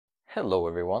Hello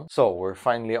everyone. So we're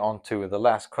finally on to the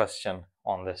last question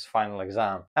on this final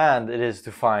exam, and it is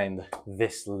to find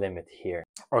this limit here.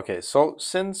 Okay, so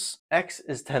since x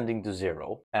is tending to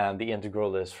 0 and the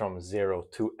integral is from 0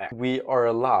 to x, we are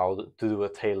allowed to do a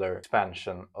Taylor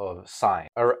expansion of sine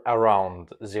around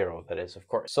 0, that is, of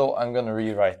course. So I'm going to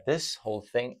rewrite this whole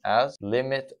thing as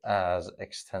limit as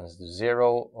x tends to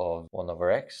 0 of 1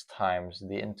 over x times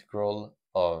the integral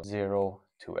of 0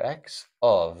 to x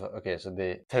of, okay, so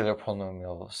the Taylor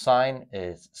polynomial of sine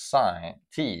is sine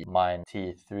t minus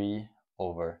t3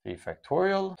 over 3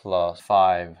 factorial plus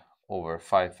 5 over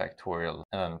 5 factorial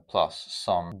and then plus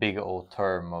some big O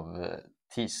term of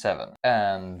t7.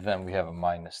 And then we have a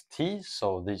minus t,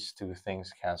 so these two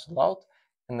things cancel out,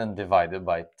 and then divided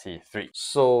by t3.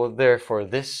 So therefore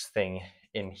this thing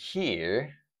in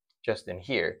here, just in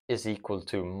here, is equal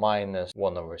to minus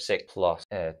 1 over 6 plus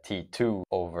t2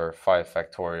 over 5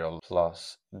 factorial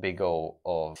plus big O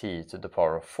of t to the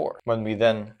power of 4. When we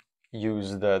then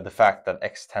use the fact that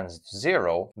x tends to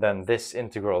 0, then this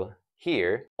integral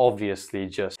here obviously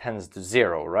just tends to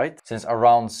 0, right? Since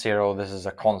around 0 this is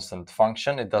a constant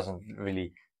function, it doesn't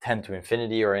really tend to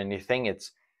infinity or anything, it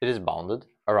is bounded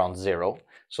around 0.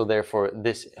 So therefore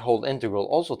this whole integral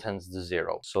also tends to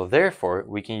 0. So therefore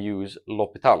we can use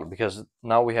L'Hopital, because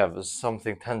now we have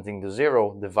something tending to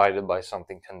 0 divided by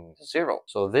something tending to 0.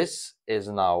 So this is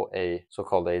now a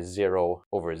so-called a 0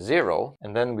 over 0,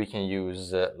 and then we can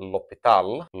use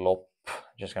L'Hopital,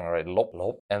 just gonna write lop,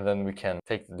 and then we can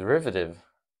take the derivative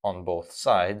on both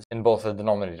sides, in both the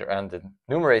denominator and the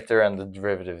numerator, and the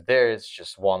derivative there is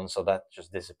just 1, so that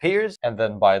just disappears. And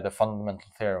then by the fundamental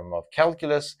theorem of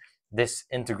calculus, this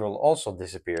integral also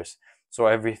disappears. So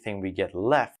everything we get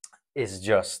left is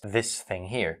just this thing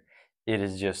here. It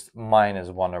is just minus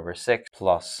 1 over 6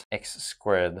 plus x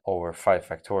squared over 5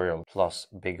 factorial plus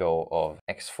big O of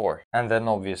x4. And then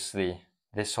obviously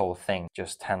this whole thing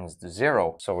just tends to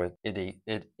 0, so it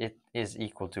is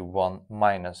equal to 1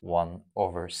 minus 1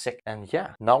 over 6. And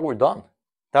yeah, now we're done.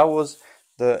 That was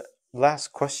the last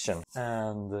question.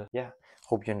 And yeah,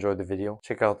 hope you enjoyed the video.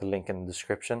 Check out the link in the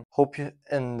description. Hope you,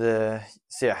 and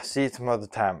yeah, see you some other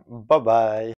time. Bye bye.